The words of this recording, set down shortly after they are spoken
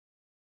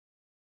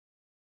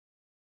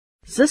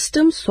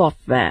System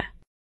software.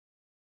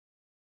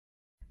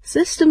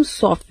 System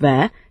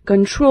software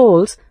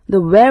controls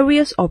the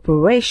various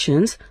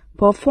operations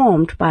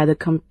performed by the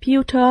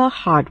computer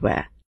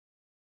hardware.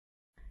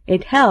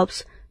 It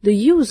helps the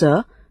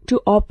user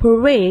to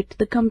operate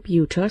the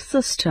computer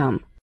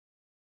system.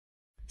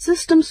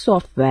 System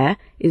software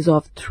is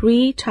of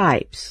three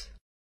types: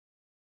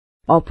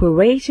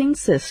 operating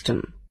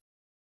system,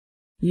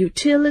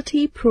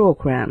 utility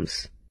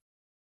programs,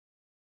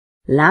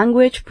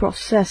 language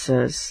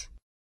processors.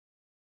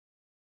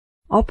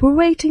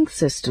 Operating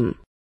system.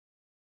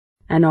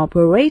 An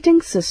operating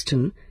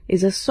system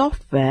is a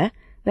software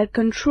that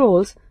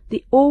controls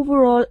the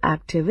overall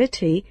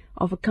activity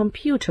of a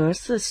computer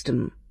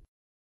system.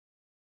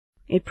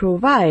 It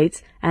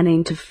provides an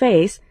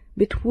interface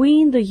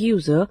between the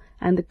user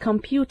and the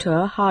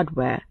computer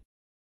hardware.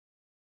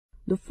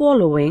 The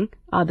following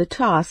are the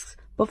tasks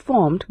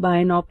performed by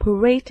an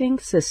operating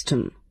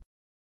system.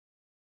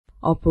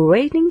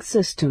 Operating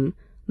system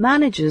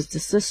manages the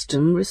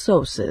system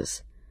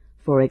resources.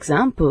 For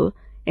example,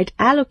 it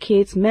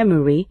allocates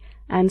memory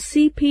and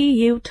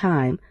CPU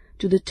time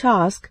to the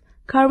task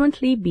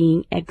currently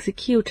being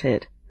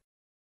executed.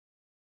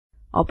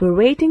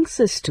 Operating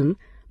system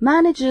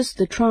manages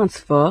the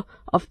transfer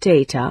of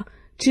data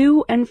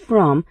to and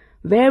from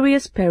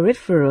various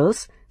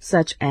peripherals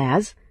such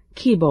as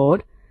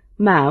keyboard,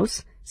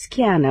 mouse,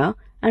 scanner,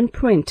 and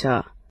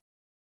printer.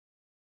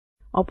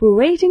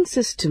 Operating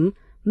system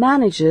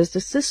manages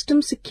the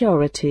system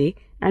security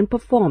and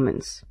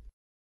performance.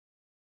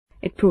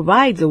 It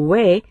provides a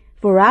way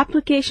for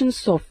application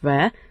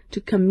software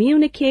to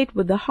communicate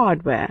with the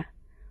hardware.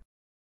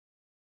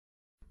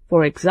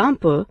 For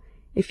example,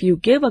 if you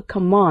give a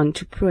command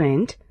to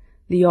print,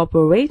 the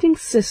operating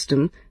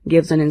system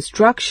gives an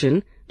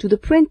instruction to the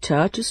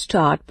printer to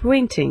start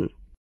printing.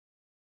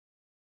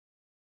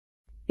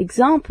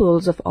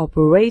 Examples of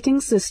operating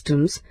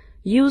systems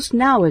used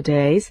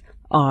nowadays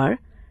are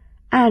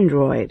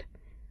Android,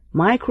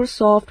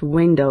 Microsoft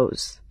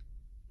Windows,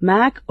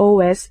 Mac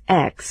OS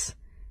X,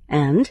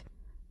 and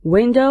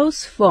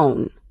Windows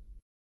Phone.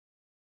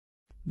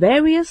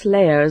 Various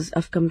layers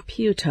of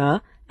computer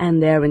and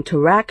their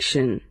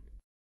interaction.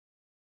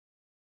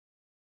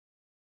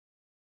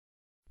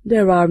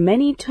 There are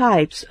many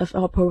types of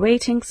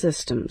operating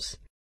systems.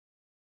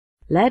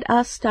 Let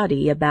us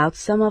study about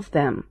some of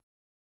them.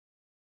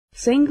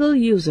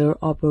 Single-user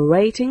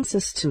operating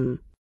system.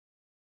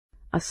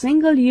 A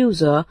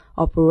single-user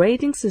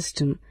operating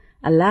system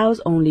allows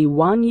only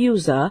one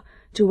user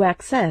to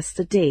access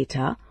the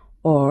data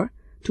or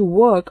to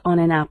work on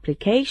an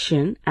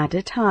application at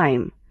a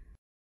time.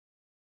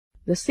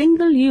 The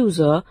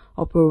single-user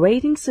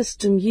operating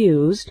system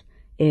used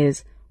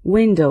is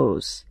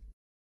Windows.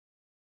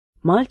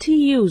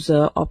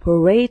 Multi-user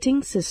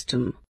operating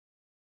system.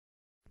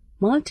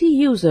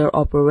 Multi-user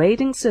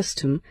operating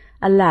system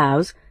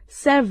allows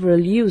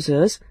several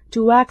users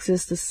to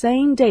access the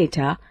same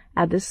data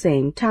at the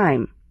same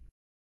time.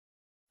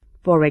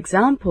 For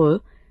example,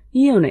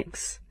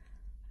 Unix,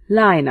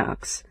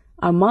 Linux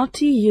are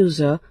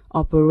multi-user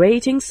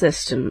operating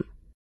system.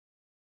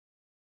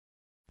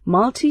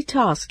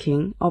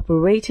 Multitasking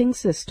operating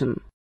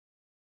system.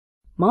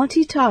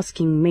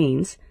 Multitasking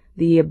means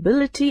the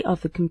ability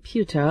of the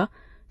computer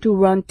to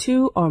run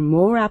two or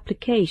more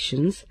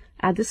applications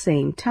at the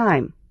same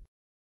time.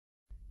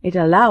 It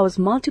allows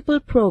multiple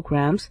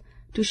programs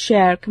to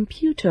share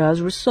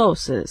computer's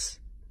resources.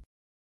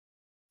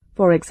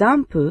 For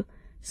example,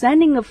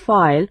 sending a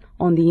file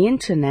on the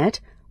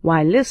internet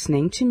while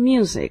listening to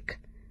music.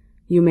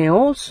 You may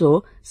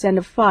also send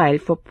a file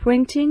for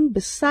printing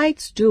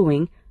besides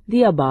doing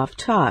the above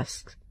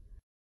tasks.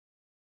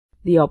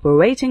 The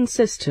operating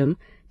system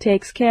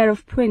takes care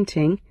of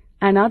printing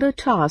and other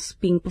tasks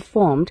being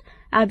performed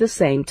at the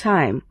same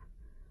time.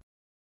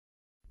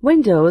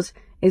 Windows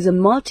is a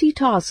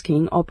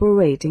multitasking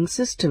operating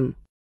system.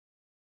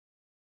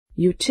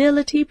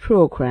 Utility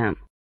program.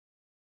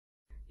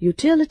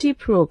 Utility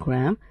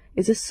program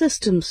is a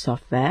system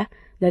software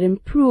that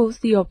improves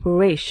the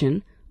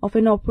operation of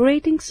an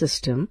operating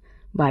system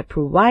by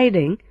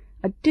providing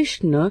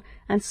additional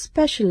and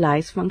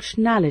specialized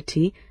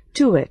functionality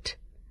to it.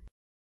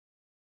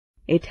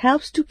 It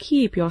helps to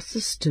keep your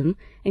system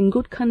in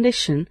good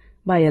condition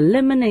by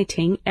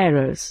eliminating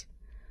errors.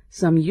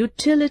 Some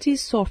utility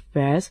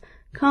softwares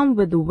come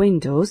with the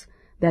windows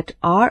that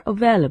are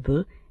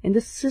available in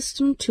the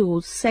System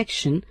Tools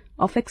section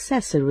of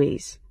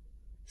accessories.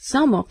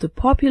 Some of the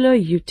popular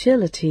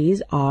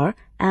utilities are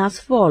as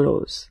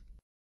follows.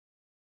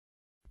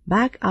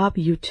 Backup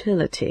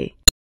utility.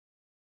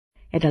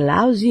 It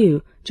allows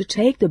you to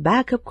take the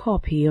backup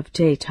copy of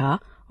data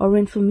or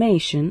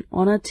information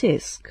on a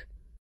disk.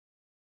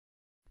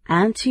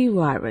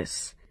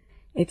 Antivirus.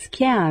 It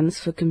scans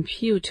for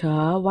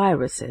computer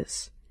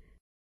viruses.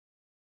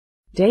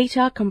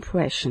 Data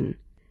compression.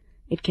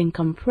 It can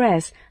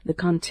compress the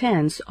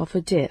contents of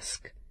a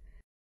disk.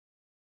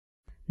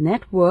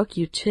 Network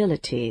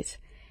utilities.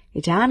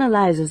 It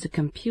analyzes the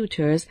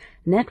computer's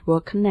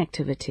network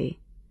connectivity.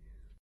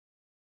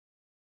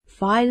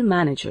 File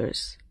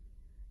managers.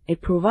 It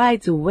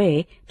provides a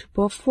way to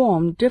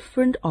perform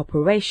different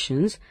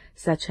operations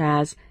such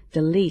as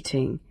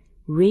deleting,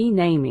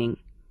 renaming,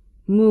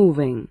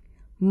 moving,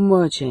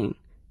 merging,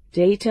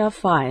 data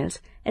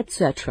files,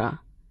 etc.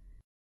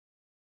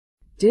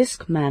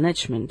 Disk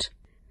management.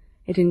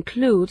 It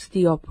includes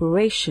the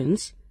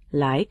operations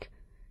like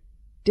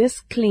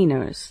disk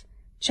cleaners,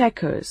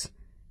 checkers,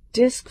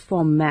 disk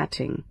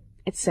formatting,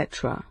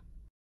 etc.